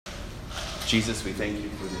Jesus, we thank you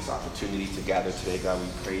for this opportunity to gather today. God, we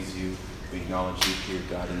praise you. We acknowledge you here,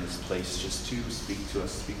 God, in this place, just to speak to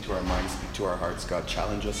us, speak to our minds, speak to our hearts. God,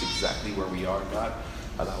 challenge us exactly where we are, God.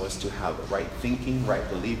 Allow us to have right thinking, right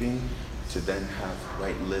believing, to then have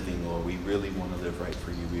right living, Lord. We really want to live right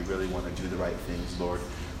for you. We really want to do the right things, Lord.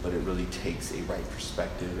 But it really takes a right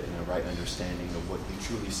perspective and a right understanding of what you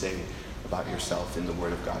truly say about yourself in the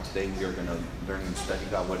Word of God. Today we are going to learn and study,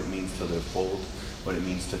 God, what it means to live bold, what it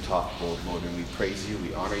means to talk bold, Lord. And we praise you,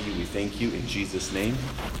 we honor you, we thank you in Jesus' name.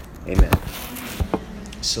 Amen.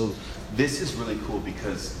 So this is really cool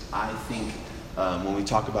because I think when we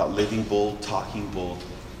talk about living bold, talking bold,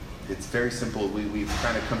 it's very simple. We've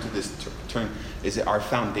kind of come to this term, is that our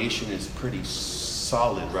foundation is pretty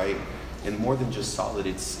solid, right? And more than just solid,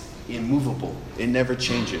 it's immovable. It never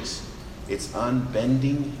changes. It's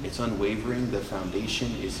unbending, it's unwavering. The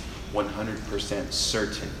foundation is 100%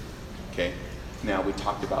 certain, okay? Now we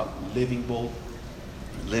talked about living bold,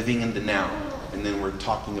 living in the now. And then we're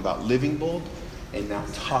talking about living bold and now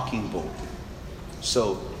talking bold.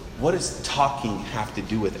 So what does talking have to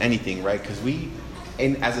do with anything, right? Because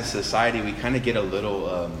as a society, we kind of get a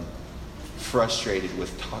little frustrated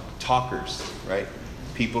with talkers, right?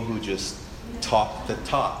 People who just talk the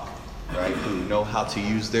talk, right? Who know how to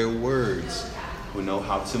use their words, who know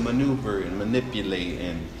how to maneuver and manipulate.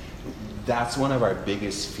 And that's one of our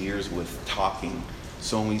biggest fears with talking.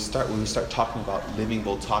 So when we start talking about living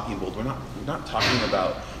bold, talking bold, we're not talking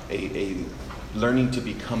about a learning to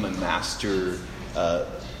become a master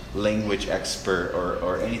language expert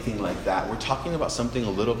or anything like that. We're talking about something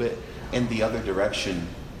a little bit in the other direction.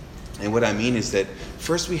 And what I mean is that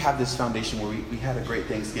first we have this foundation where we had a great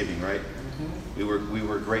Thanksgiving, right? Mm-hmm. We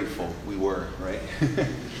were grateful. We were, right?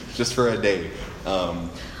 Just for a day. And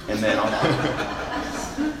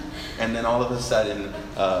then all of a sudden,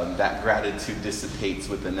 that gratitude dissipates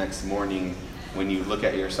with the next morning when you look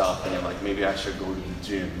at yourself and you're like, maybe I should go to the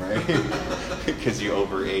gym, right? Because you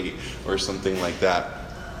overate or something like that.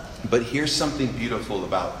 But here's something beautiful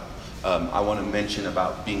about, I want to mention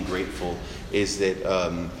about being grateful, is that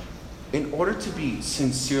in order to be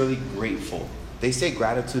sincerely grateful, they say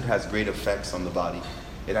gratitude has great effects on the body.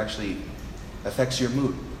 It actually affects your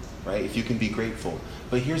mood, right? If you can be grateful.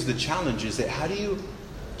 But here's the challenge, is that how do you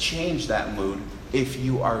change that mood if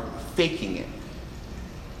you are faking it?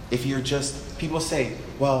 If you're just, people say,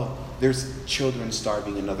 well, there's children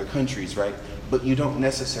starving in other countries, right? But you don't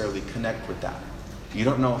necessarily connect with that. You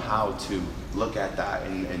don't know how to look at that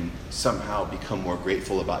and somehow become more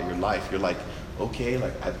grateful about your life. You're like, okay,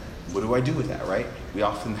 what do I do with that, right? We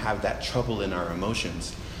often have that trouble in our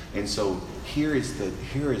emotions. And so here is the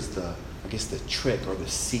I guess the trick or the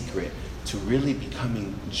secret to really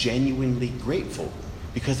becoming genuinely grateful.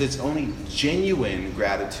 Because it's only genuine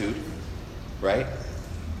gratitude, right?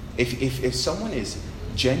 If someone is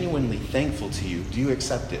genuinely thankful to you, do you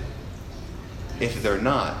accept it? If they're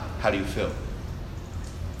not, how do you feel?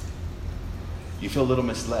 You feel a little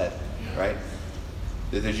misled, right?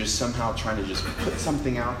 That they're just somehow trying to just put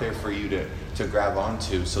something out there for you to grab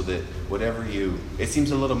onto so that whatever it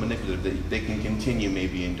seems a little manipulative, that they can continue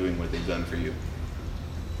maybe in doing what they've done for you.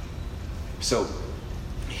 So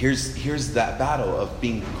here's that battle of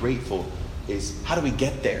being grateful, is how do we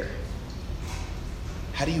get there?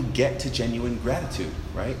 How do you get to genuine gratitude,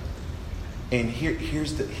 right? And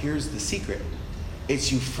here's the secret.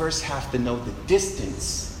 It's you first have to know the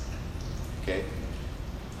distance, okay,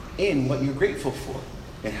 in what you're grateful for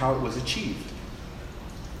and how it was achieved,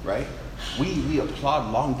 right? We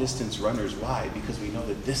applaud long distance runners. Why? Because we know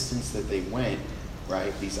the distance that they went,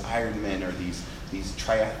 right? These Ironmen or these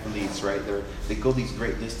triathletes, right? They go these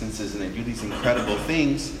great distances and they do these incredible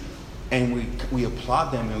things, and we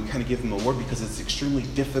applaud them and we kind of give them a award because it's extremely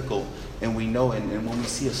difficult. And we know, and when we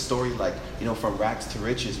see a story like, from rags to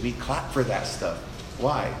riches, we clap for that stuff.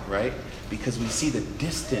 Why, right? Because we see the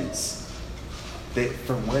distance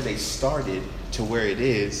from where they started to where it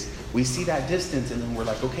is. We see that distance, and then we're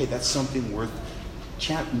like, okay, that's something worth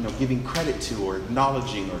giving credit to or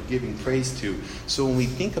acknowledging or giving praise to. So when we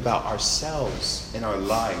think about ourselves and our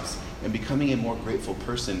lives and becoming a more grateful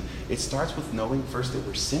person, it starts with knowing first that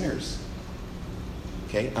we're sinners.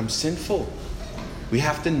 Okay, I'm sinful. We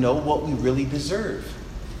have to know what we really deserve.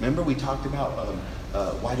 Remember we talked about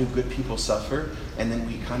why do good people suffer? And then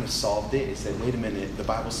we kind of solved it and said, wait a minute, the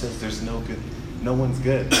Bible says there's no one's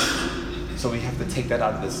good. So we have to take that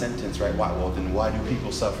out of the sentence, right? Why? Well, then why do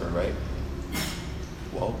people suffer, right?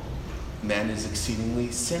 Well, man is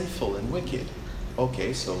exceedingly sinful and wicked.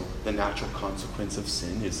 Okay, so the natural consequence of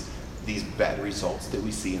sin is these bad results that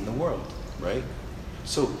we see in the world, right?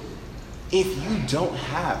 So if you don't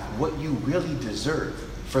have what you really deserve,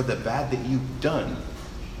 for the bad that you've done,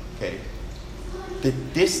 okay, the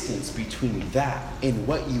distance between that and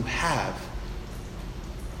what you have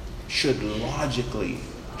should logically,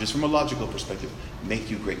 just from a logical perspective, make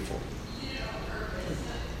you grateful.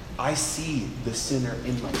 I see the sinner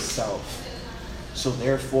in myself. So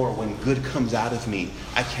therefore, when good comes out of me,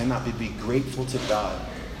 I cannot but be grateful to God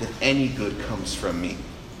that any good comes from me.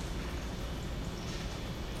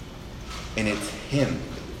 And it's Him.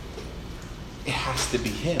 It has to be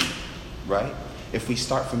Him, right? If we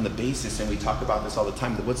start from the basis, and we talk about this all the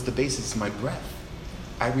time, what's the basis? My breath.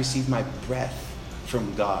 I receive my breath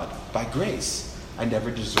from God by grace. I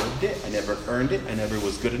never deserved it. I never earned it. I never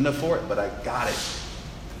was good enough for it, but I got it.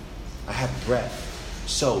 I have breath.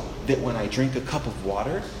 So that when I drink a cup of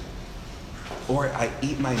water or I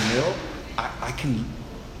eat my meal, I can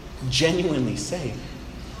genuinely say,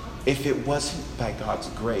 if it wasn't by God's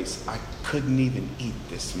grace, I couldn't even eat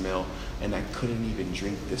this meal and I couldn't even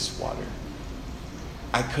drink this water.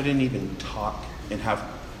 I couldn't even talk and have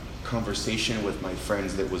conversation with my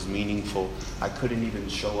friends that was meaningful. I couldn't even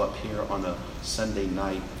show up here on a Sunday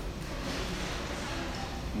night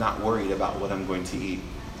not worried about what I'm going to eat,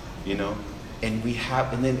 you know? And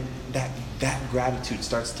then that gratitude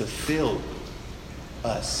starts to fill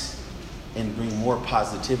us and bring more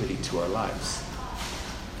positivity to our lives.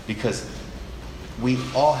 Because we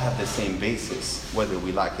all have the same basis, whether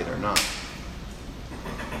we like it or not.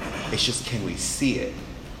 It's just, can we see it?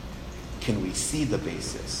 Can we see the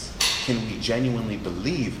basis? Can we genuinely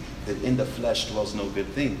believe that in the flesh dwells no good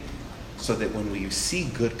thing? So that when we see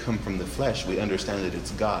good come from the flesh, we understand that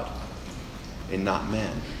it's God and not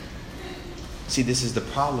man. See, this is the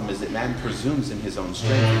problem, is that man presumes in his own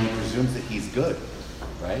strength, and he presumes that he's good,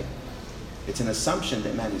 right? It's an assumption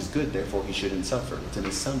that man is good, therefore he shouldn't suffer. It's an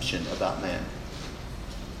assumption about man.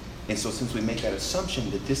 And so since we make that assumption,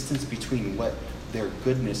 the distance between what their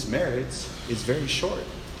goodness merits is very short.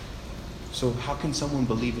 So how can someone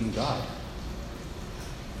believe in God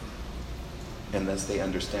unless they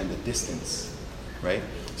understand the distance, right?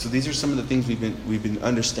 So these are some of the things we've been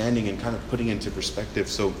understanding and kind of putting into perspective.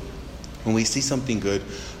 So when we see something good,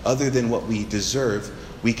 other than what we deserve,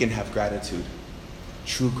 we can have gratitude,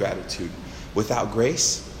 true gratitude. Without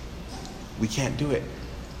grace, we can't do it.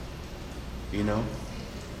 You know?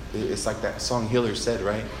 It's like that song Hiller said,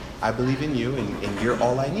 right? I believe in you and you're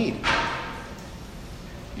all I need.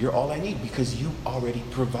 You're all I need because you already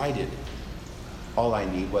provided all I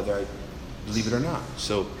need, whether I believe it or not.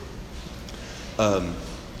 So, and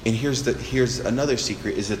here's another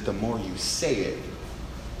secret, is that the more you say it,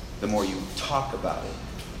 the more you talk about it,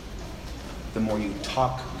 the more you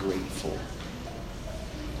talk grateful,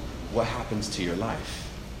 what happens to your life?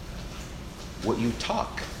 What you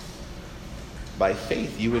talk, by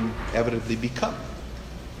faith, you inevitably become.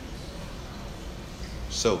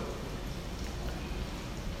 So,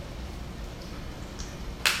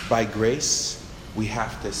 by grace, we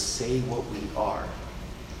have to say what we are.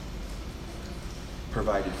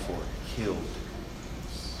 Provided for, healed,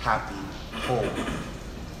 happy, whole.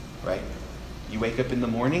 Right? You wake up in the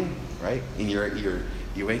morning, right? And you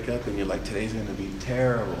wake up and you're like, today's going to be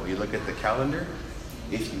terrible. You look at the calendar,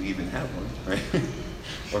 if you even have one, right?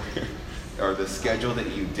 or the schedule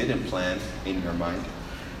that you didn't plan in your mind.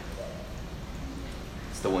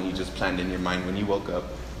 It's the one you just planned in your mind when you woke up.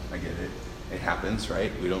 I get it. It happens,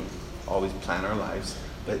 right? We don't always plan our lives,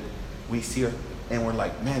 but we see and we're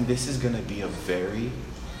like, man, this is going to be a very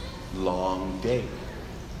long day.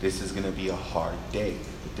 This is going to be a hard day,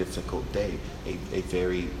 a difficult day, a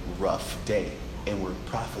very rough day. And we're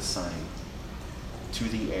prophesying to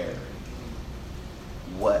the air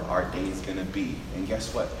what our day is going to be. And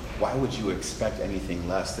guess what? Why would you expect anything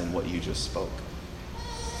less than what you just spoke?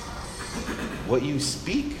 What you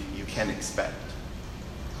speak, you can expect.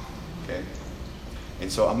 Okay?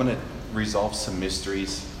 And so I'm going to resolve some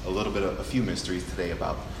mysteries, a few mysteries today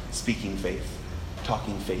about speaking faith,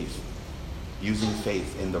 talking faith, using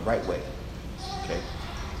faith in the right way. Okay?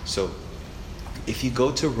 So if you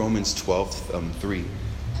go to Romans 12:3,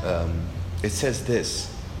 it says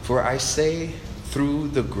this: "For I say, through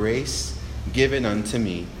the grace given unto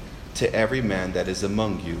me, to every man that is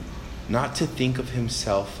among you, not to think of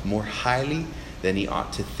himself more highly than he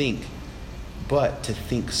ought to think, but to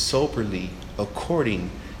think soberly, according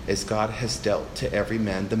as God has dealt to every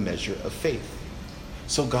man the measure of faith."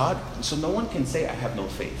 So no one can say, I have no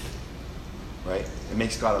faith, right? It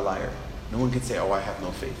makes God a liar. No one can say, oh, I have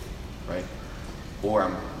no faith, right? Or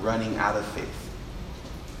I'm running out of faith.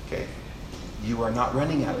 Okay? You are not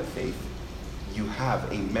running out of faith. You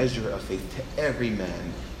have a measure of faith. To every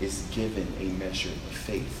man is given a measure of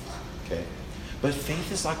faith. Okay? But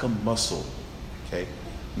faith is like a muscle. Okay?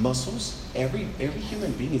 Muscles, every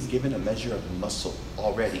human being is given a measure of muscle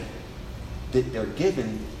already that they're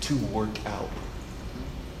given to work out.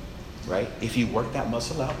 Right? If you work that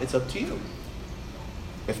muscle out, it's up to you.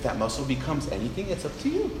 If that muscle becomes anything, it's up to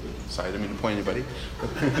you. Sorry, I didn't mean to point anybody.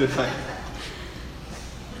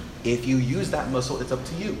 If you use that muscle, it's up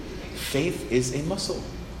to you. Faith is a muscle.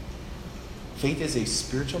 Faith is a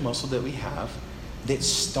spiritual muscle that we have that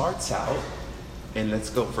starts out, and let's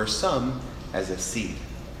go for some, as a seed.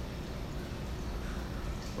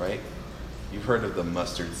 Right? You've heard of the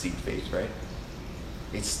mustard seed faith, right?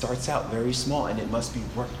 It starts out very small and it must be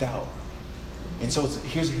worked out. And so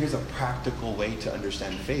here's a practical way to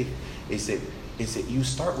understand faith is that you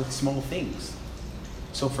start with small things.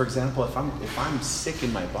 So for example, if I'm sick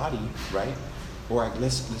in my body, right? Or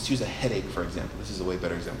let's use a headache, for example. This is a way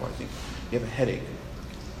better example, I think. You have a headache.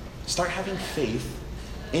 Start having faith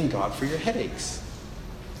in God for your headaches.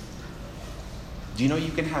 Do you know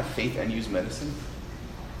you can have faith and use medicine?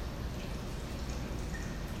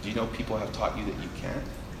 Do you know people have taught you that you can't?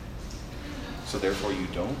 So therefore you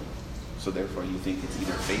don't? So therefore you think it's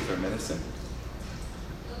either faith or medicine?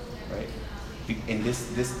 Right? And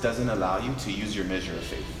this doesn't allow you to use your measure of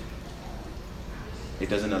faith. It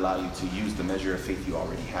doesn't allow you to use the measure of faith you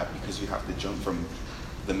already have, because you have to jump from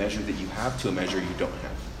the measure that you have to a measure you don't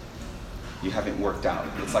have. You haven't worked out.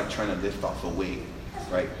 It's like trying to lift off a weight,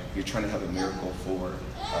 right? You're trying to have a miracle for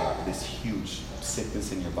this huge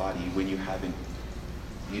sickness in your body when you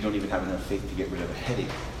don't even have enough faith to get rid of a headache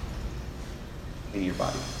in your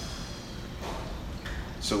body.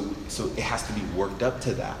 So it has to be worked up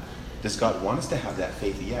to that. Does God want us to have that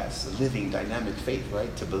faith? Yes, a living, dynamic faith,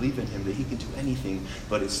 right? To believe in Him that He can do anything,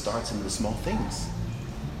 but it starts in the small things.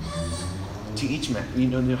 To each man, you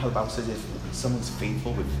know how the Bible says if someone's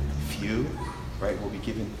faithful with few, right, will be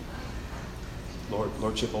given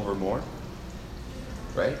lordship over more,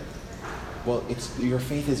 right? Well, your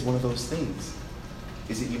faith is one of those things.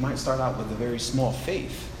 Is that you might start out with a very small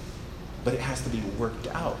faith, but it has to be worked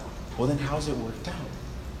out. Well, then how's it worked out?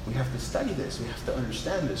 We have to study this. We have to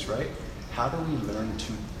understand this, right? How do we learn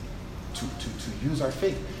to use our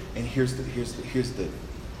faith? And here's the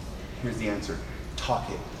answer. Talk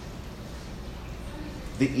it.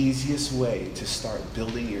 The easiest way to start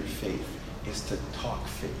building your faith is to talk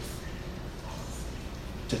faith.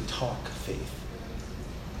 To talk faith.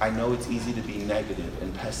 I know it's easy to be negative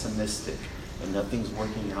and pessimistic, and nothing's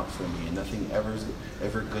working out for me, and nothing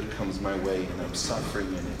ever good comes my way, and I'm suffering,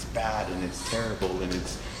 and it's bad, and it's terrible, and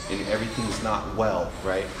everything's not well,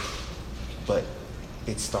 right? But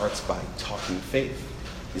it starts by talking faith.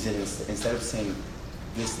 Is it instead of saying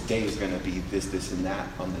this day is going to be this, and that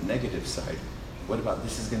on the negative side, what about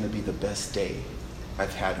this is going to be the best day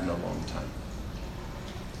I've had in a long time,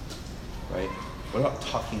 right? What about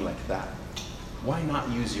talking like that? Why not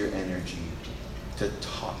use your energy to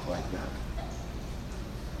talk like that?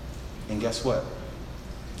 And guess what?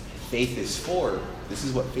 This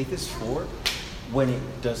is what faith is for when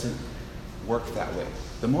it doesn't work that way.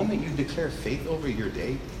 The moment you declare faith over your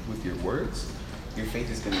day with your words, your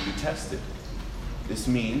faith is going to be tested. This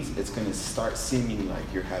means it's going to start seeming like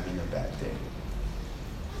you're having a bad day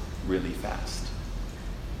really fast.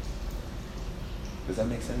 Does that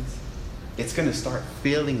make sense? It's going to start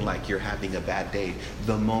feeling like you're having a bad day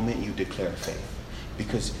the moment you declare faith.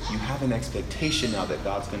 Because you have an expectation now that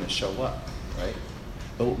God's going to show up, right?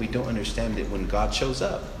 But what we don't understand is when God shows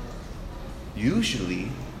up, usually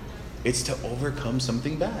it's to overcome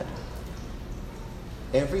something bad.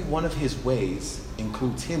 Every one of His ways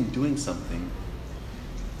includes Him doing something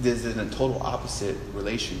that is in a total opposite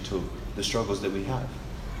relation to the struggles that we have.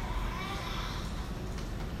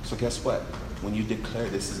 So guess what? When you declare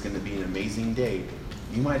this is going to be an amazing day,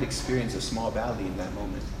 you might experience a small valley in that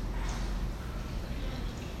moment.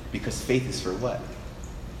 Because faith is for what?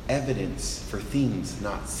 Evidence for things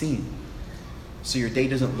not seen. So your day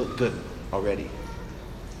doesn't look good already,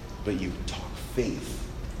 but you talk faith,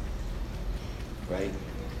 right?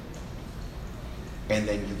 And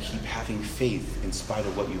then you keep having faith in spite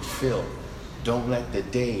of what you feel. Don't let the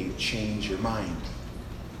day change your mind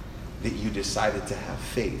that you decided to have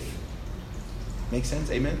faith. Make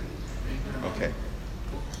sense? Amen? Okay.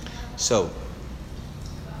 So,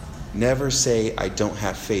 never say, I don't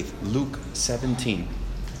have faith. Luke 17,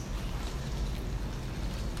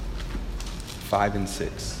 5 and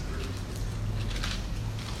 6.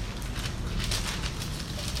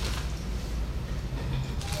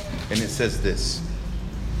 And it says this.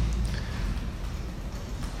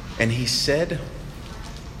 And he said,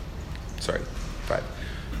 5.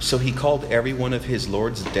 So he called every one of his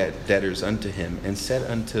Lord's debtors unto him, and said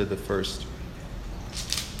unto the first,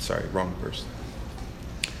 wrong verse.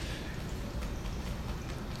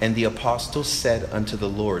 And the apostles said unto the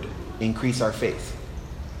Lord, increase our faith.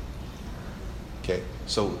 Okay,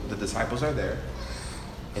 so the disciples are there,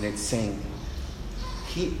 and it's saying,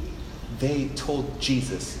 they told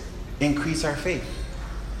Jesus, increase our faith.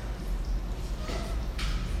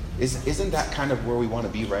 Isn't that kind of where we want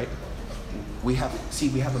to be, right? We have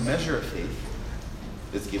a measure of faith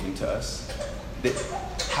that's given to us that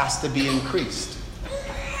has to be increased.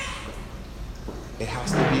 It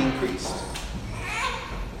has to be increased.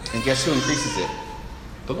 And guess who increases it?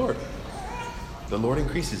 The Lord. The Lord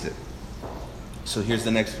increases it. So here's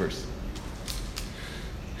the next verse.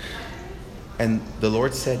 And the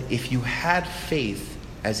Lord said, if you had faith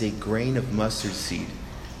as a grain of mustard seed,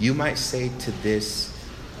 you might say to this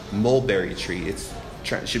mulberry tree, it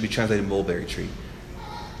should be translated mulberry tree,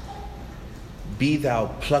 be thou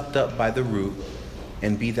plucked up by the root,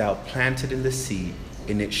 and be thou planted in the sea,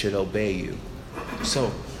 and it should obey you.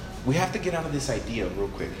 So we have to get out of this idea real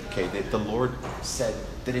quick, okay, that the Lord said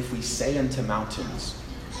that if we say unto mountains,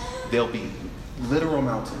 they'll be literal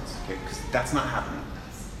mountains, okay, because that's not happening.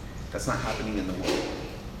 That's not happening in the world.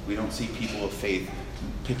 We don't see people of faith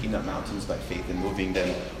picking up mountains by faith and moving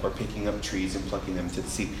them, or picking up trees and plucking them to the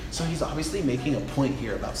sea. So he's obviously making a point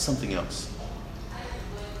here about something else.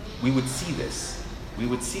 We would see this. We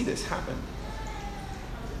would see this happen.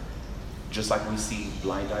 Just like we see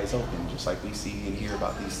blind eyes open, just like we see and hear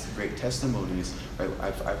about these great testimonies. Right?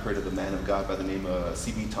 I've heard of a man of God by the name of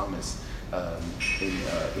C.B. Thomas in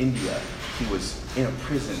India. He was in a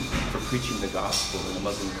prison for preaching the gospel in a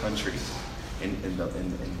Muslim country. And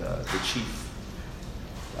the chief,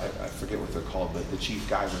 I forget what they're called, but the chief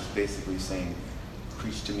guy was basically saying,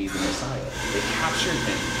 preach to me the Messiah. They captured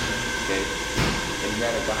him, okay? And he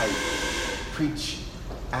had a guy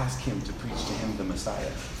ask him to preach to him the Messiah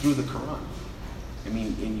through the Quran. I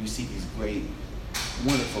mean, and you see these great,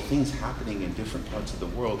 wonderful things happening in different parts of the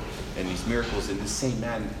world, and these miracles. And this same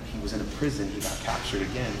man, he was in a prison, he got captured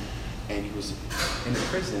again, and he was in a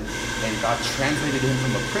prison, and God translated him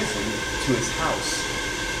from a prison to his house,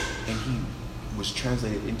 and he was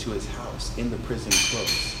translated into his house in the prison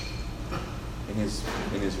clothes. And his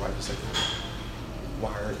wife was like,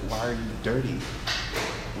 why are you dirty?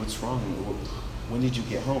 What's wrong? When did you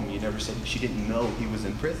get home? You never said. She didn't know he was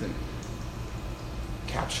in prison,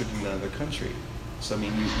 captured in another country. So I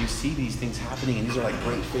mean, you see these things happening, and these are like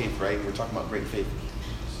great faith, right? We're talking about great faith.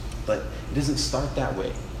 But it doesn't start that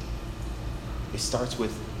way. It starts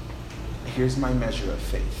with, here's my measure of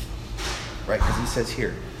faith, right? Because it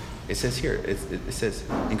says,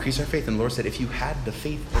 increase our faith. And the Lord said, if you had the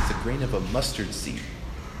faith as a grain of a mustard seed,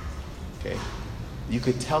 okay, you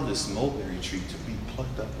could tell this mulberry tree to be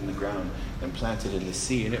plucked up in the ground and planted in the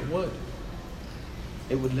sea, and it would.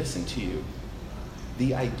 It would listen to you.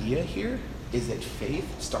 The idea here is that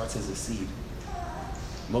faith starts as a seed.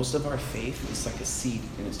 Most of our faith is like a seed,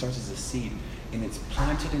 and it starts as a seed, and it's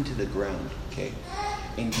planted into the ground, okay?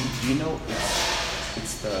 And you know,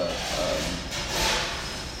 it's the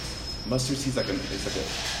mustard seed's I think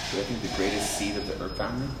the greatest seed of the herb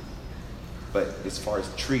family. But as far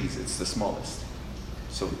as trees, it's the smallest.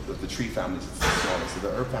 So the tree families, it's the smallest. So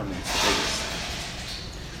the herb family is the biggest.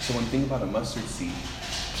 So when you think about a mustard seed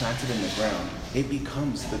planted in the ground, it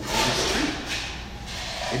becomes the greatest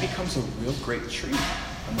tree. It becomes a real great tree,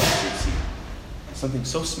 a mustard seed. Something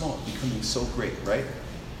so small becoming so great, right?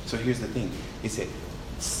 So here's the thing. It's that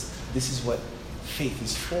this is what faith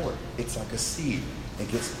is for. It's like a seed.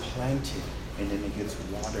 It gets planted, and then it gets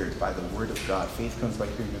watered by the word of God. Faith comes by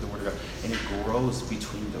hearing the word of God, and it grows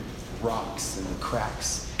between the rocks and the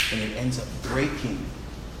cracks, and it ends up breaking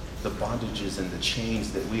the bondages and the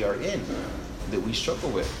chains that we are in, that we struggle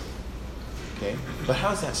with. Okay? But how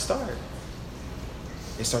does that start?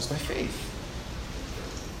 It starts by faith.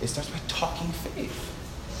 It starts by talking faith.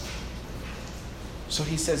 So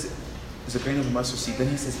he says, it's a grain of a mustard seed. Then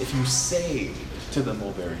he says, if you say to the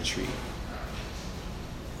mulberry tree,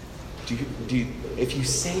 if you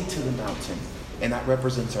say to the mountain, and that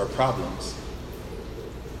represents our problems,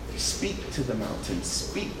 speak to the mountain,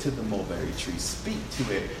 speak to the mulberry tree, speak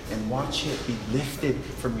to it, and watch it be lifted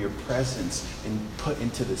from your presence and put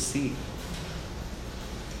into the sea.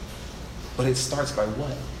 But it starts by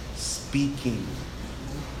what? Speaking,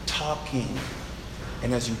 talking.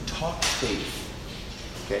 And as you talk faith,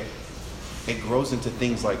 okay, it grows into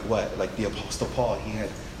things like what? Like the Apostle Paul, he had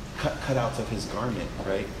cutouts of his garment,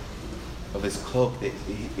 right? Of his cloak, that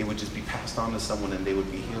it would just be passed on to someone and they would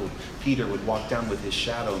be healed. Peter would walk down with his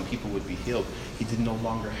shadow and people would be healed. He did no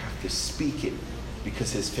longer have to speak it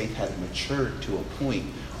because his faith had matured to a point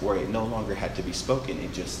where it no longer had to be spoken.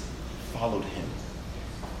 It just followed him.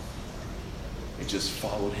 It just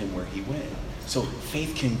followed him where he went. So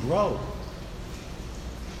faith can grow.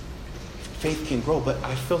 Faith can grow, but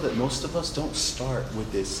I feel that most of us don't start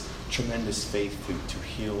with this tremendous faith to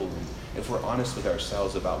heal. And if we're honest with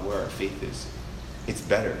ourselves about where our faith is, it's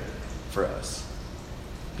better for us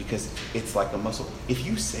because it's like a muscle. If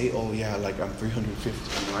you say, oh yeah, like I'm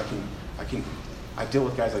 350, I deal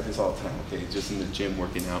with guys like this all the time, okay, just in the gym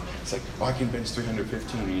working out. It's like, oh, I can bench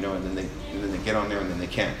 315, and then they get on there and then they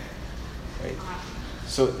can't, right?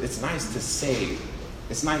 So it's nice to say,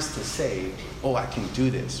 oh, I can do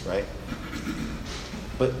this, right?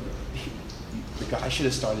 But the guy should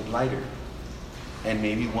have started lighter. And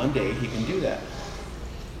maybe one day he can do that,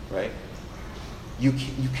 right? You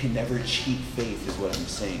can never cheat faith is what I'm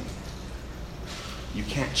saying. You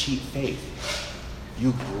can't cheat faith.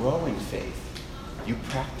 You grow in faith. You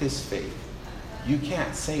practice faith. You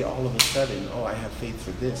can't say all of a sudden, oh, I have faith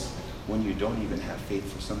for this, when you don't even have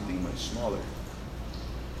faith for something much smaller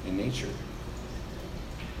in nature.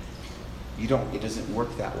 It doesn't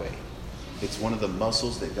work that way. It's one of the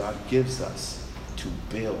muscles that God gives us to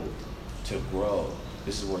build, to grow.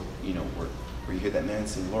 This is where you hear that man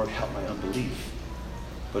saying, Lord, help my unbelief.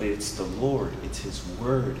 But it's the Lord, it's his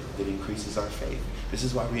word that increases our faith. This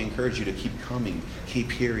is why we encourage you to keep coming, keep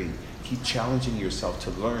hearing, keep challenging yourself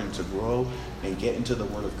to learn, to grow, and get into the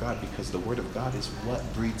word of God, because the word of God is what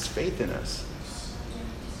breeds faith in us.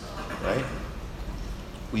 Right?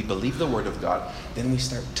 We believe the word of God, then we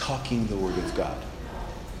start talking the word of God.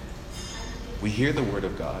 We hear the word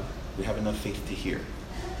of God, we have enough faith to hear.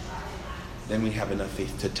 Then we have enough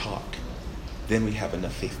faith to talk. Then we have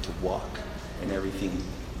enough faith to walk. And everything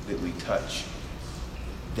that we touch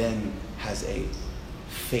then has a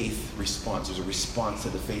faith response. There's a response to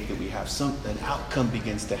the faith that we have. An outcome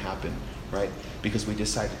begins to happen, right? Because we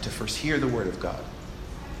decided to first hear the word of God.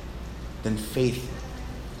 Then faith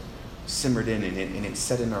simmered in and it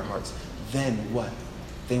set in our hearts. Then what?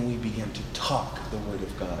 Then we began to talk the word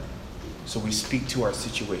of God. So we speak to our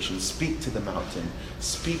situation, speak to the mountain,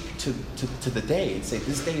 speak to the day and say,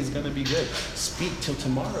 this day is going to be good. Speak till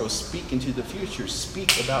tomorrow, speak into the future,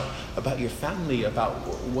 speak about your family, about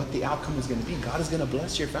what the outcome is going to be. God is going to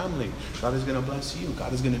bless your family. God is going to bless you.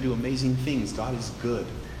 God is going to do amazing things. God is good,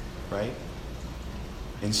 right?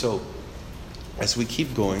 And so as we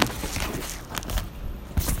keep going,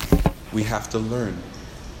 we have to learn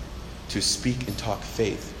to speak and talk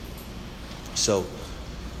faith. So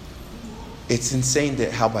it's insane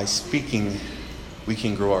that how by speaking we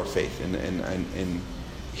can grow our faith. And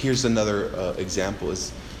here's another example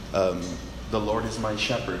is the Lord is my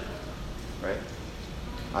shepherd, right?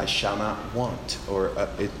 I shall not want. Or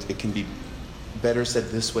it can be better said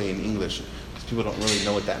this way in English, because people don't really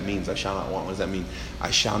know what that means. I shall not want. What does that mean?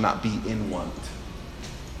 I shall not be in want.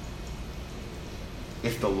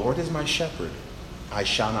 If the Lord is my shepherd, I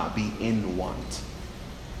shall not be in want.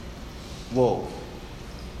 Whoa.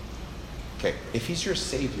 Okay, if he's your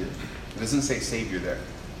savior, it doesn't say savior there.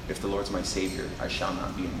 If the Lord's my savior, I shall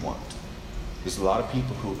not be in want. There's a lot of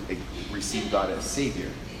people who receive God as savior,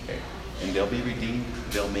 okay? And they'll be redeemed,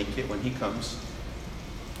 they'll make it when he comes.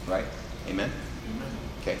 Right? Amen? Amen.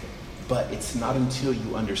 Okay. But it's not until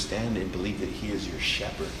you understand and believe that he is your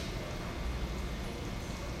shepherd,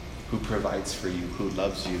 who provides for you, who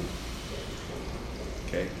loves you,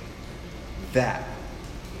 okay, that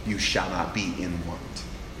you shall not be in want.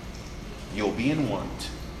 You'll be in want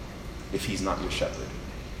if he's not your shepherd.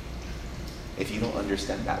 If you don't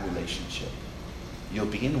understand that relationship. You'll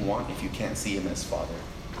be in want if you can't see him as Father.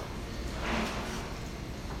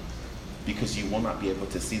 Because you will not be able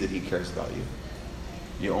to see that he cares about you.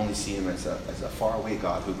 You only see him as a faraway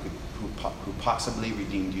God who possibly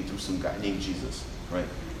redeemed you through some guy named Jesus, right?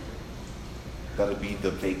 That'll be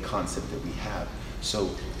the vague concept that we have.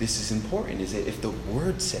 So this is important, is that if the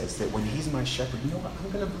word says that when he's my shepherd, you know what?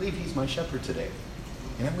 I'm going to believe he's my shepherd today.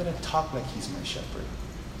 And I'm going to talk like he's my shepherd.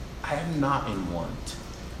 I am not in want.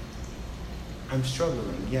 I'm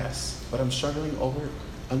struggling, yes. But I'm struggling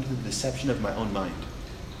under the deception of my own mind.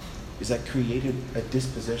 Is I created a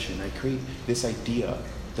disposition. I create this idea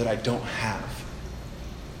that I don't have.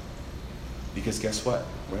 Because guess what?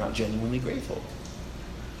 We're not genuinely grateful.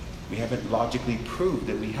 We haven't logically proved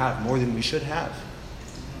that we have more than we should have.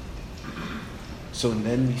 So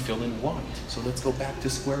then we feel in want. So let's go back to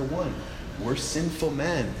square one. We're sinful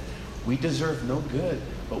men. We deserve no good,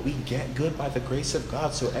 but we get good by the grace of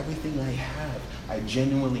God. So everything I have, I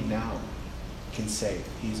genuinely now can say,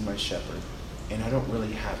 he's my shepherd. And I don't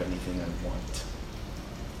really have anything I want.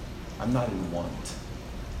 I'm not in want.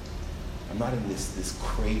 I'm not in this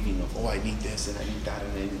craving of, oh, I need this and I need that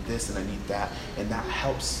and I need this and I need that. And that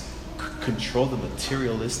helps control the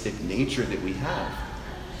materialistic nature that we have.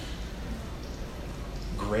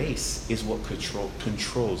 Grace is what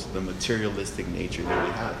controls the materialistic nature that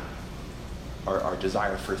we have. Our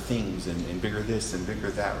desire for things and bigger this and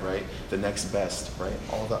bigger that, right? The next best, right?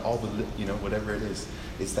 All the whatever it is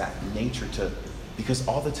that nature because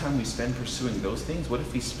all the time we spend pursuing those things, what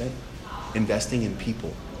if we spent investing in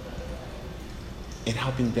people and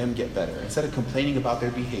helping them get better? Instead of complaining about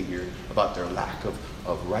their behavior, about their lack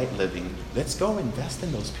of right living, let's go invest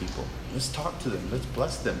in those people. Let's talk to them. Let's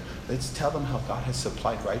bless them. Let's tell them how God has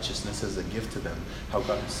supplied righteousness as a gift to them, how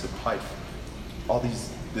God has supplied all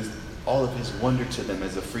of his wonder to them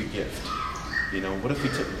as a free gift. What if we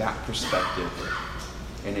took that perspective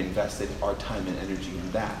and invested our time and energy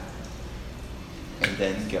in that? And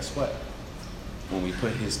then guess what? When we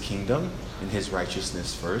put his kingdom and his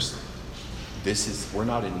righteousness first, we're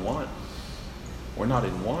not in want. We're not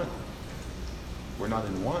in want. We're not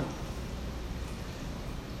in want.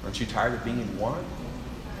 Aren't you tired of being in want?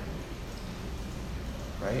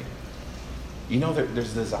 Right?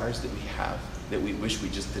 There's desires that we have that we wish we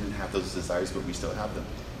just didn't have those desires, but we still have them.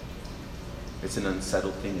 It's an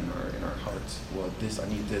unsettled thing in our hearts. Well, I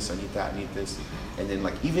need this, I need that, I need this. And then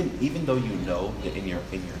even though you know that in your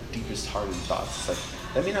deepest heart and thoughts, it's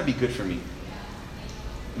like, that may not be good for me.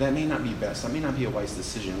 That may not be best. That may not be a wise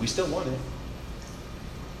decision. We still want it.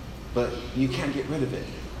 But you can't get rid of it.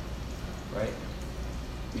 Right?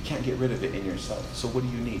 You can't get rid of it in yourself. So what do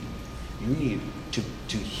you need? You need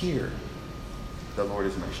to hear, the Lord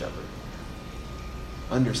is my shepherd.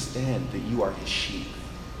 Understand that you are his sheep.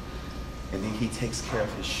 And that he takes care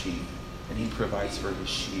of his sheep. And he provides for his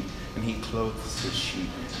sheep. And he clothes his sheep.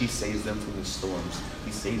 He saves them from the storms.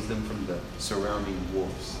 He saves them from the surrounding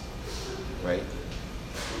wolves. Right?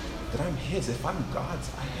 That I'm his. If I'm God's,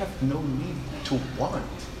 I have no need to want.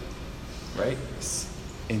 Right?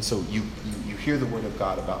 And so you hear the word of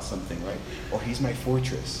God about something, right? Or he's my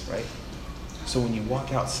fortress, right? So when you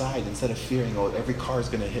walk outside, instead of fearing, every car is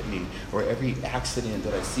going to hit me, or every accident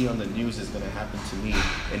that I see on the news is going to happen to me,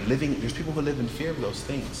 and there's people who live in fear of those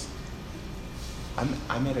things.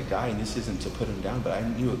 I met a guy, and this isn't to put him down, but I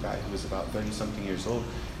knew a guy who was about 30-something years old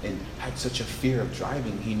and had such a fear of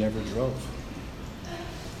driving, he never drove.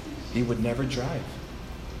 He would never drive.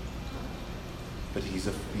 But he's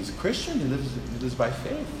a Christian. He lives by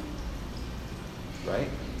faith. Right?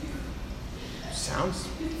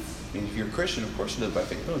 If you're a Christian, of course you live by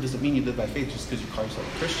faith. No, it doesn't mean you live by faith just because you call yourself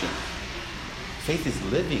a Christian. Faith is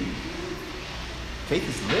living. Faith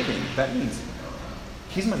is living. That means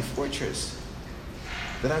he's my fortress.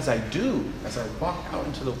 That as I walk out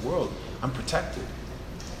into the world, I'm protected.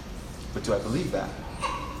 But do I believe that?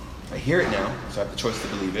 I hear it now, so I have the choice to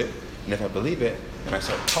believe it. And if I believe it, and I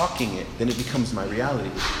start talking it, then it becomes my reality.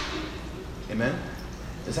 Amen?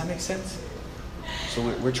 Does that make sense? So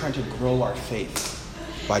we're trying to grow our faith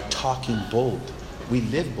by talking bold. We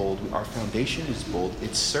live bold. Our foundation is bold.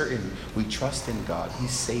 It's certain. We trust in God. He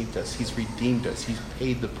saved us. He's redeemed us. He's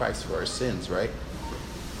paid the price for our sins, right?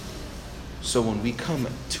 So when we come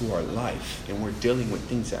to our life and we're dealing with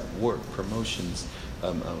things at work, promotions,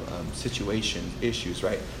 situations, issues,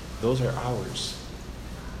 right? Those are ours.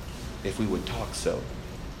 If we would talk so.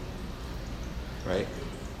 Right?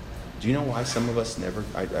 Do you know why some of us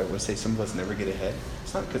I would say some of us never get ahead?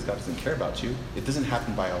 It's not because God doesn't care about you. It doesn't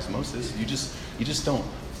happen by osmosis. You just don't.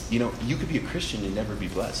 You could be a Christian and never be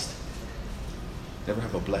blessed. Never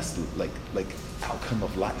have a blessed like outcome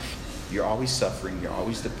of life. You're always suffering, you're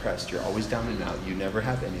always depressed, you're always down and out, you never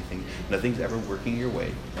have anything, nothing's ever working your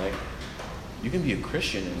way, right? You can be a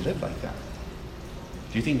Christian and live like that.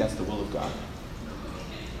 Do you think that's the will of God?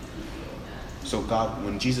 So God,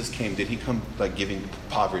 when Jesus came, did he come like giving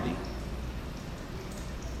poverty?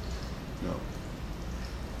 No.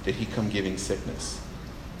 Did he come giving sickness?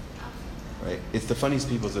 Right? It's the funniest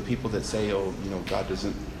people, it's the people that say, God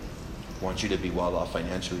doesn't want you to be well off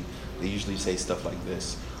financially. They usually say stuff like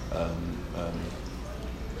this.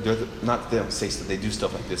 They don't say stuff, they do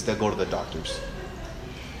stuff like this. They'll go to the doctors.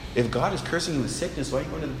 If God is cursing you with sickness, why are you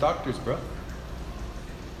going to the doctors, bro?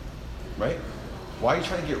 Right? Why are you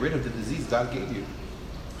trying to get rid of the disease God gave you?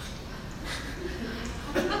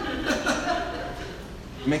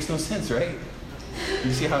 It makes no sense, right?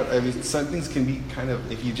 You see how, some things can be kind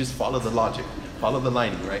of, if you just follow the logic, follow the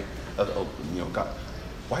lining, right? God.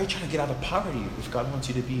 Why are you trying to get out of poverty if God wants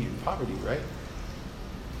you to be in poverty, right?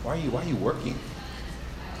 Why are you working?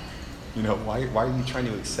 Why are you trying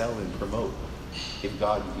to excel and promote if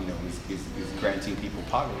God, is granting people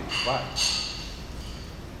poverty? Why?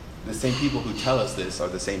 the same people who tell us this are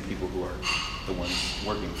the same people who are the ones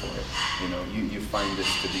working for it. You know, you find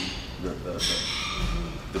this to be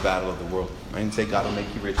the battle of the world. I didn't say God will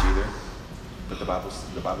make you rich either, but the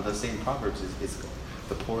Bible does say in Proverbs is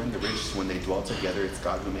the poor and the rich, when they dwell together, it's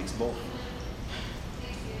God who makes both.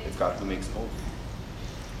 It's God who makes both.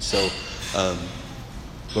 So,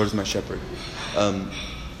 Lord is my shepherd.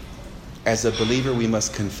 As a believer, we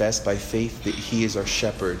must confess by faith that He is our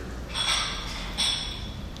shepherd.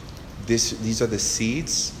 These are the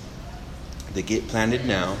seeds that get planted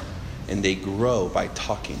now, and they grow by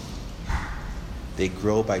talking. They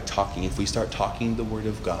grow by talking. If we start talking the Word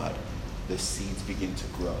of God, the seeds begin to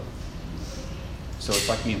grow. So it's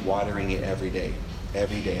like me watering it every day.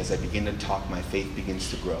 Every day, as I begin to talk, my faith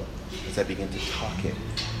begins to grow. As I begin to talk it,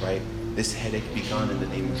 right? This headache be gone in the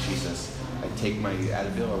name of Jesus. I take my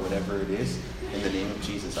Advil or whatever it is, in the name of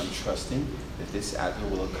Jesus. I'm trusting that this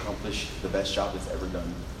Advil will accomplish the best job it's ever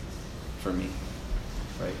done for me,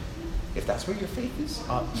 right? If that's where your faith is,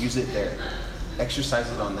 use it there.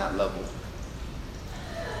 Exercise it on that level.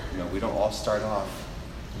 You know, we don't all start off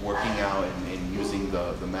working out and using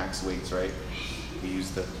the max weights, right? We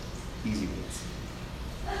use the easy weights.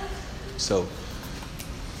 So,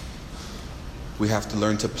 we have to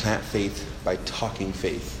learn to plant faith by talking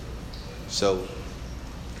faith. So,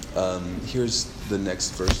 here's the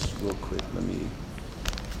next verse real quick.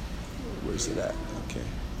 Where's it at? Okay.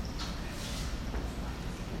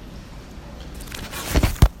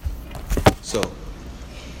 So,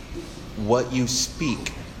 what you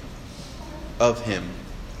speak of Him,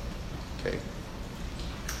 okay.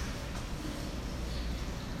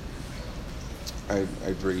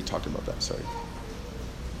 I've already talked about that, sorry.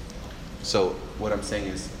 So, what I'm saying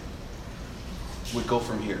is, we go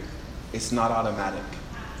from here. It's not automatic.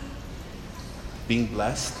 Being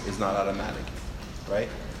blessed is not automatic, right?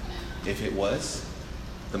 If it was,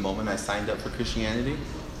 the moment I signed up for Christianity,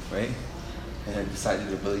 right, and I decided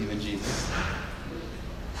to believe in Jesus,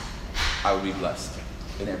 I would be blessed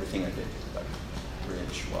in everything I did. Like,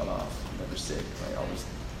 rich, well off, never sick, right? Always.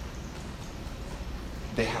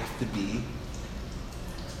 They have to be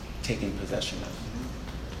taken possession of.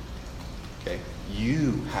 Okay?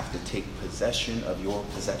 You have to take possession of your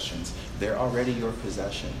possessions. They're already your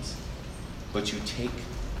possessions. But you take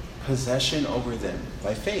possession over them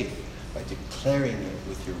by faith, by declaring it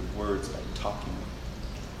with your words, by talking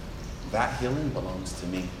it. That healing belongs to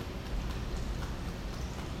me.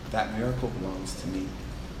 That miracle belongs to me.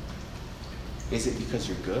 Is it because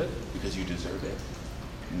you're good? Because you deserve it?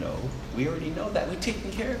 No. We already know that. We've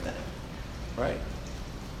taken care of that. Right?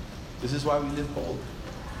 This is why we live bold.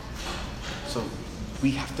 So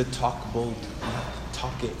we have to talk bold. We have to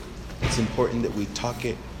talk it. It's important that we talk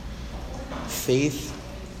it. Faith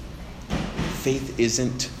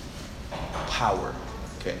isn't power.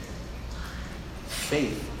 Okay?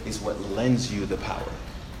 Faith is what lends you the power.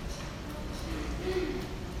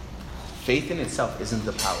 Faith in itself isn't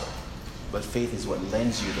the power, but faith is what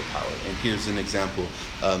lends you the power. And here's an example.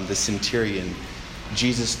 The centurion,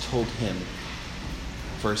 Jesus told him,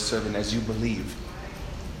 for his servant, as you believe,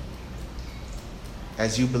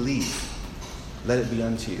 let it be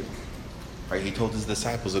unto you. Right? He told his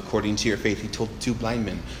disciples, according to your faith. He told 2 blind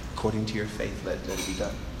men, according to your faith, let it be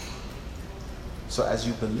done. So as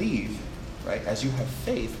you believe, right, as you have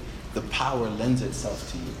faith, the power lends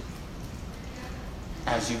itself to you.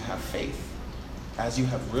 As you have faith, as you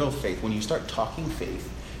have real faith, when you start talking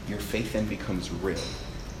faith, your faith then becomes real,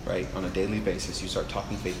 right? On a daily basis, you start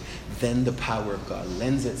talking faith, then the power of God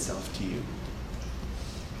lends itself to you.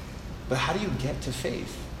 But how do you get to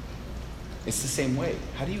faith? It's the same way.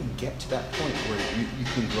 How do you get to that point where you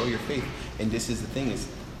can grow your faith? And this is the thing, is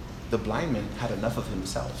the blind man had enough of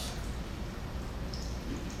himself.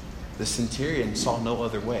 The centurion saw no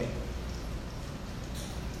other way.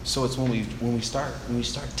 So it's when we start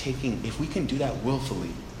taking, if we can do that willfully,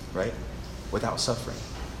 right, without suffering,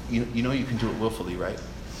 you know you can do it willfully, right?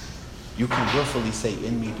 You can willfully say,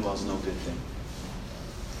 "In me dwells no good thing,"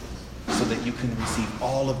 so that you can receive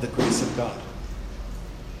all of the grace of God.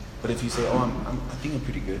 But if you say, "Oh, I think I'm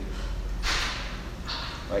pretty good,"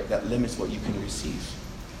 right, that limits what you can receive.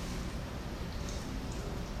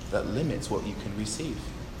 That limits what you can receive.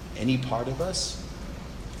 Any part of us.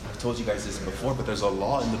 I've told you guys this before, but there's a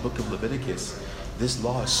law in the book of Leviticus. This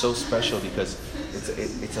law is so special because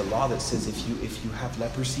it's a law that says if you have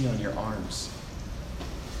leprosy on your arms,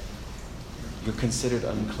 you're considered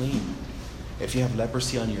unclean. If you have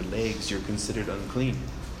leprosy on your legs, you're considered unclean.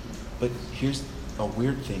 But here's a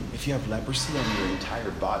weird thing. If you have leprosy on your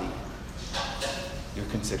entire body, you're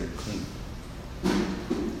considered clean.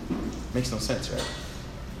 Makes no sense, right?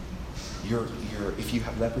 if you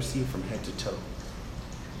have leprosy from head to toe,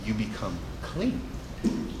 you become clean.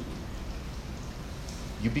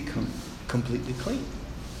 You become completely clean.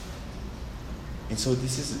 And so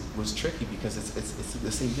this was tricky because it's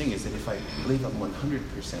the same thing, is that if I believe I'm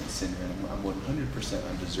 100% sinner and I'm 100%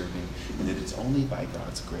 undeserving, and that it's only by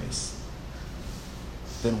God's grace,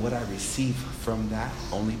 then what I receive from that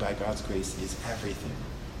only by God's grace is everything.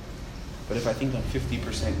 But if I think I'm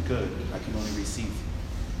 50% good, I can only receive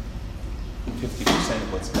 50%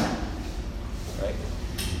 of what's bad, right?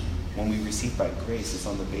 When we receive by grace, it's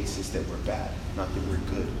on the basis that we're bad, not that we're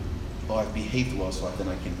good. Oh, I've behaved well, so then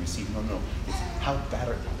I can receive. No. It's how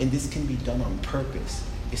bad and this can be done on purpose.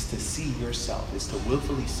 It's to see yourself. It's to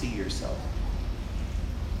willfully see yourself.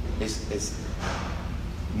 It's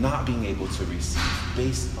not being able to receive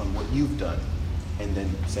based on what you've done, and then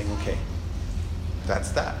saying, okay,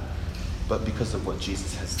 that's that. But because of what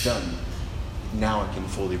Jesus has done, now I can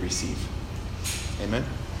fully receive. Amen?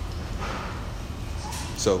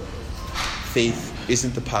 So, faith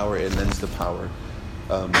isn't the power, it lends the power.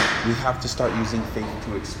 We have to start using faith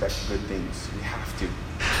to expect good things. We have to.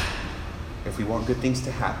 If we want good things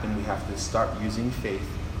to happen, we have to start using faith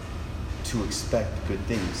to expect good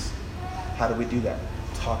things. How do we do that?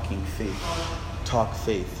 Talking faith. Talk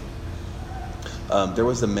faith. There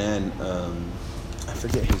was a man, I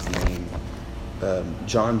forget his name,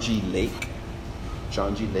 John G. Lake.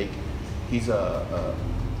 John G. Lake. He's a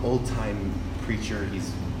old-time preacher.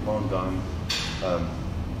 He's long gone.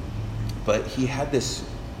 But he had this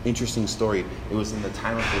interesting story. It was in the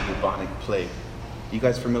time of the bubonic plague. You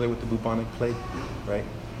guys familiar with the bubonic plague? Right?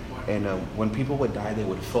 And when people would die, they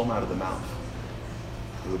would foam out of the mouth.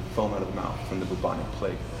 They would foam out of the mouth from the bubonic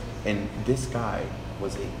plague. And this guy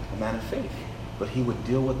was a man of faith, but he would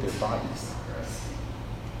deal with their bodies.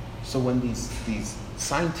 So when these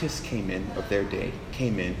scientists came in, of their day,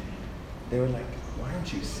 they were like, why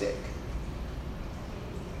aren't you sick?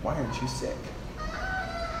 Why aren't you sick?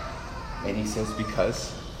 And he says,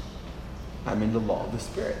 because I'm in the law of the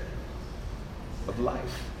Spirit of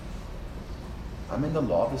life. I'm in the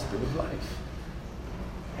law of the Spirit of life.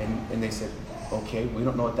 And they said, okay, we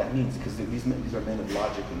don't know what that means, because these are men of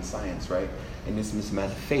logic and science, right? And this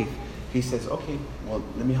man of faith. He says, okay, well,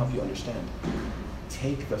 let me help you understand.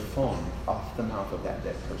 Take the foam off the mouth of that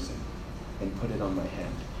dead person and put it on my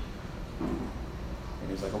hand. And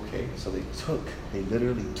he's like, okay. So they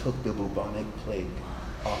literally took the bubonic plague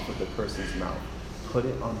off of the person's mouth, put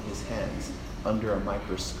it on his hands under a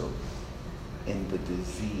microscope, and the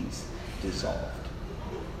disease dissolved.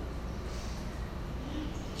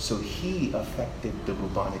 So he affected the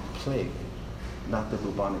bubonic plague, not the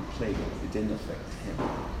bubonic plague. It didn't affect him.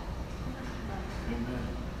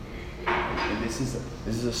 And this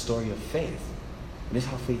is a story of faith. And this is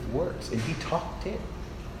how faith works. And he talked it,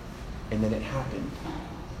 and then it happened.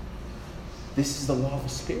 This is the law of the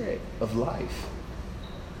Spirit of life.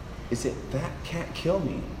 Is that can't kill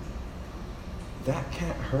me. That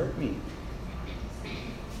can't hurt me.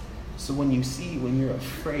 So when you're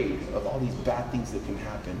afraid of all these bad things that can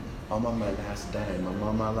happen, I'm on my last dime, I'm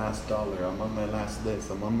on my last dollar, I'm on my last this,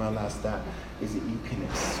 I'm on my last that, is that you can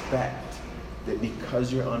expect that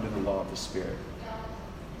because you're under the law of the Spirit,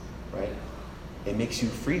 right? It makes you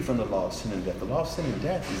free from the law of sin and death. The law of sin and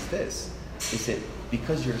death is this. It's that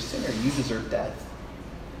because you're a sinner, you deserve death.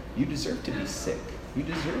 You deserve to be sick. You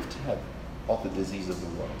deserve to have all the disease of the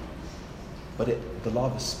world. But the law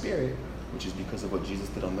of the Spirit, which is because of what Jesus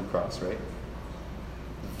did on the cross, right?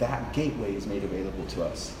 That gateway is made available to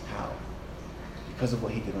us. How? Because of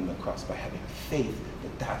what he did on the cross, by having faith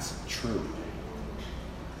that that's true.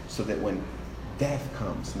 So that when death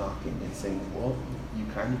comes knocking and saying, well, you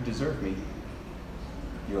kind of deserve me,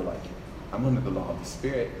 you're like, I'm under the law of the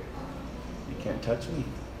Spirit. You can't touch me.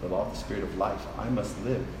 The law of the Spirit of life. I must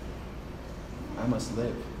live. I must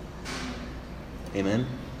live. Amen.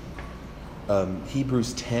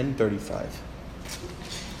 Hebrews 10:35.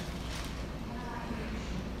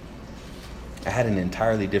 I had an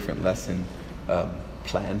entirely different lesson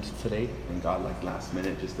planned today, and God, last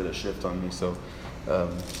minute, just did a shift on me. So,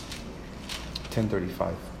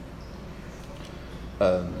 10:35.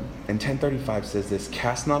 And 10:35 says this: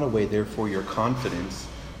 "Cast not away, therefore, your confidence,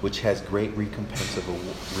 which has great recompense of a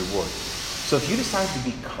reward." So, if you decide to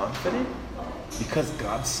be confident because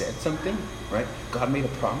God said something, right? God made a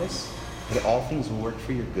promise that all things will work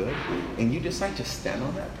for your good, and you decide to stand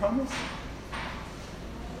on that promise,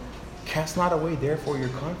 cast not away, therefore, your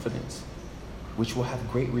confidence, which will have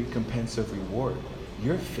great recompense of reward.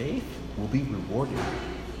 Your faith will be rewarded.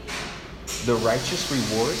 The righteous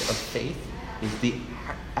reward of faith is the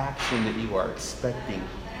action that you are expecting,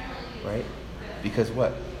 right? Because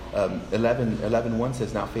what? 11:1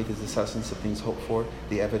 says, now faith is the substance of things hoped for,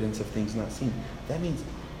 the evidence of things not seen. That means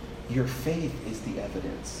your faith is the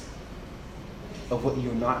evidence of what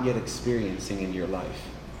you're not yet experiencing in your life.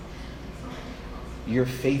 Your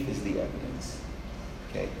faith is the evidence.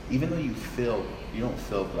 Okay? Even though you don't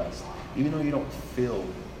feel blessed, even though you don't feel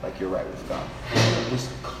like you're right with God, there's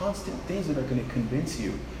constant things that are going to convince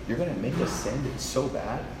you you're going to make a sin that's so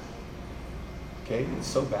bad. Okay? It's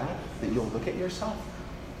so bad that you'll look at yourself.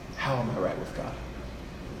 How am I right with God?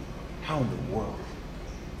 How in the world?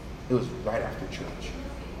 It was right after church.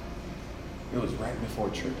 It was right before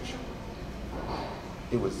church.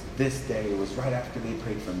 It was this day. It was right after they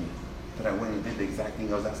prayed for me that I went and did the exact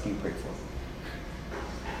thing I was asking to pray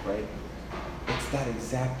for. Right? It's that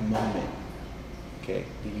exact moment, okay,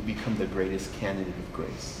 that you become the greatest candidate of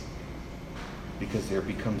grace. Because there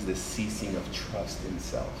becomes this ceasing of trust in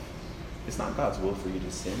self. It's not God's will for you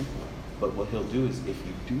to sin, but what he'll do is if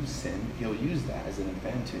you do sin, he'll use that as an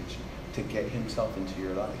advantage to get himself into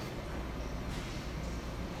your life.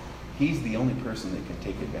 He's the only person that can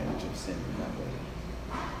take advantage of sin in that way.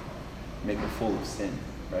 Make a fool of sin,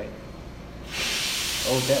 right?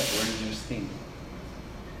 Oh, death, where did you sting?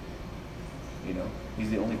 You know,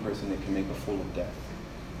 he's the only person that can make a fool of death.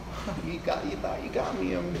 You thought you got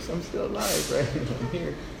me. I'm still alive, right? I'm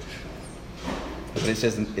here. But it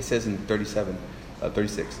says in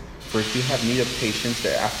 36, for if you have need of patience,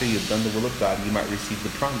 that after you've done the will of God, you might receive the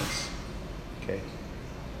promise. Okay?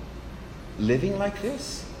 Living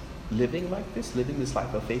this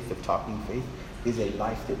life of faith, of talking faith, is a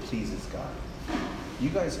life that pleases God. You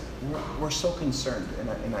guys, we're so concerned,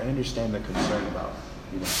 and I understand the concern about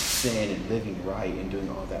sin and living right and doing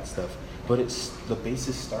all that stuff. But the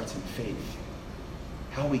basis starts in faith.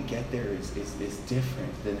 How we get there is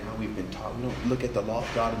different than how we've been taught. We don't look at the law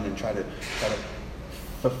of God and then try to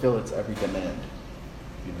fulfill its every demand.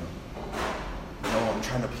 No, I'm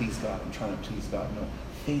trying to please God. No,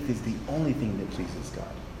 faith is the only thing that pleases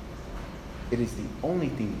God. It is the only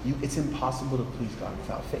thing. It's impossible to please God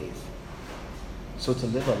without faith. So to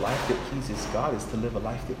live a life that pleases God is to live a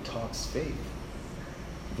life that talks faith,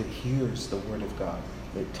 that hears the word of God,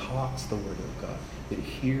 that talks the word of God, that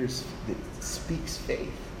speaks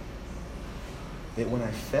faith. That when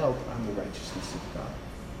I failed, I'm the righteousness of God.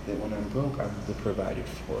 That when I'm broke, I'm the provided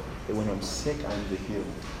for. That when I'm sick, I'm the healed.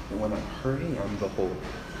 That when I'm hurting, I'm the whole.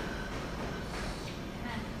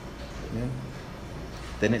 Amen?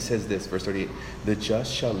 Then it says this, verse 38, the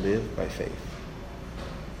just shall live by faith.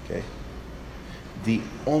 Okay? The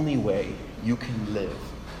only way you can live,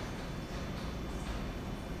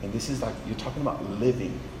 and this is like, you're talking about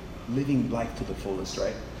living life to the fullest,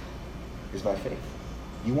 right? Is by faith.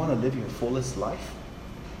 You want to live your fullest life?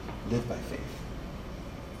 Live by faith.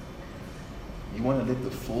 You want to live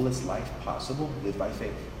the fullest life possible? Live by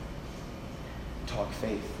faith. Talk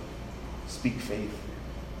faith. Speak faith.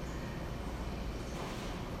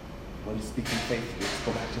 What is speaking faith? Let's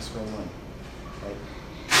go back to square one. Right?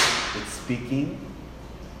 It's speaking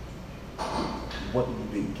what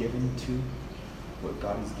you've been given to, what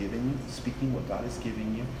God has given you, speaking what God has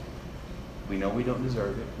given you. We know we don't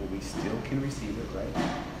deserve it, but we still can receive it,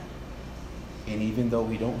 right? And even though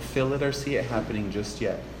we don't feel it or see it happening just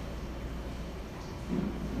yet,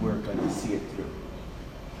 we're going to see it through.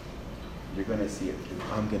 You're going to see it through.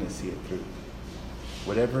 I'm going to see it through.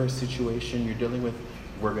 Whatever situation you're dealing with,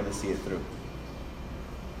 we're going to see it through.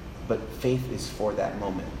 But faith is for that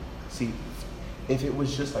moment. See, if it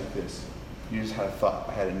was just like this, you just had a thought,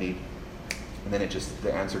 I had a need, and then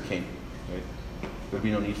the answer came, right? There would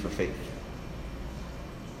be no need for faith.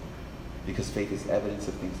 Because faith is evidence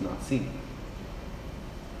of things not seen.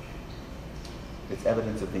 It's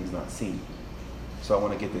evidence of things not seen. So I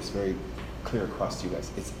want to get this very clear across to you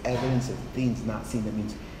guys. It's evidence of things not seen. That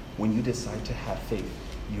means when you decide to have faith,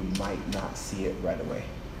 you might not see it right away.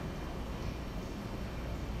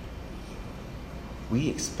 We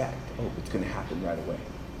expect, it's going to happen right away.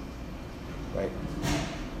 Right?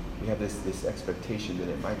 We have this expectation that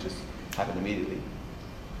it might just happen immediately.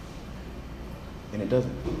 And it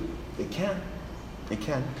doesn't. It can.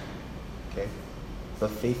 Okay?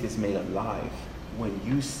 But faith is made alive when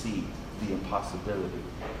you see the impossibility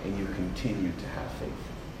and you continue to have faith.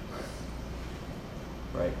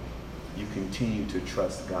 Right? You continue to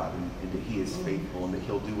trust God and that he is faithful and that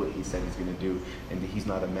he'll do what he said he's going to do and that he's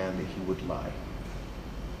not a man that he would lie.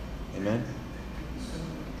 Amen?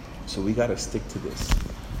 So we got to stick to this.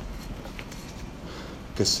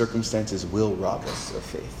 Because circumstances will rob us of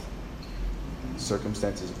faith.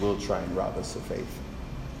 Circumstances will try and rob us of faith.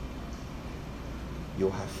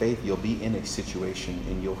 You'll have faith. You'll be in a situation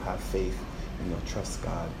and you'll have faith and you'll trust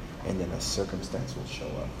God And then a circumstance will show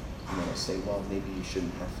up. And then I'll say, well, maybe you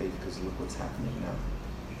shouldn't have faith because look what's happening now.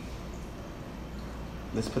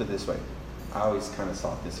 Let's put it this way. I always kind of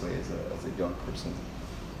saw it this way as a young person.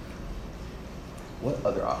 What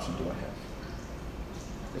other option do I have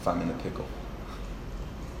if I'm in a pickle?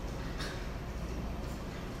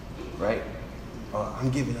 Right? Oh,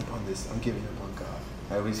 I'm giving up on this. I'm giving up on God.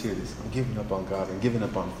 I always hear this. I'm giving up on God. I'm giving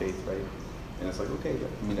up on faith, right? And it's like, okay,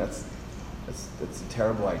 I mean, that's a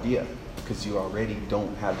terrible idea because you already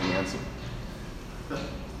don't have the answer.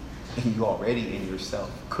 And you already in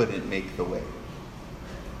yourself couldn't make the way.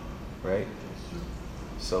 Right?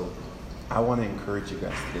 So I want to encourage you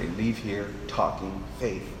guys today. Leave here talking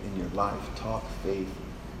faith in your life. Talk faith.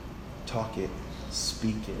 Talk it.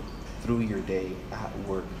 Speak it through your day, at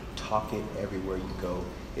work. Talk it everywhere you go.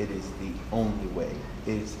 It is the only way.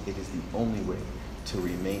 It is the only way to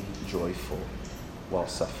remain joyful while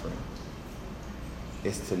suffering.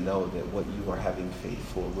 Is to know that what you are having faith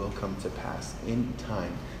for will come to pass in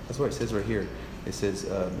time. That's what it says right here. It says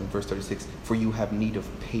in verse 36, for you have need of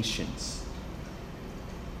patience.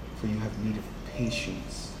 For you have need of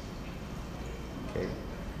patience. Okay?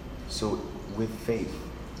 So with faith,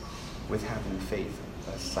 with having faith,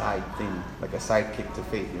 a side thing, like a sidekick to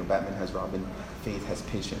faith. You know, Batman has Robin, faith has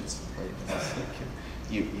patience. Right?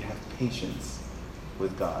 You have patience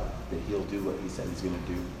with God, that he'll do what he said he's going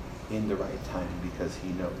to do in the right time because he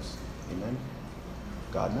knows. Amen?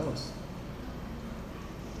 God knows.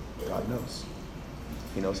 God knows.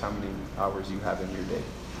 He knows how many hours you have in your day.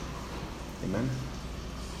 Amen?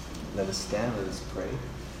 Let us stand, let us pray.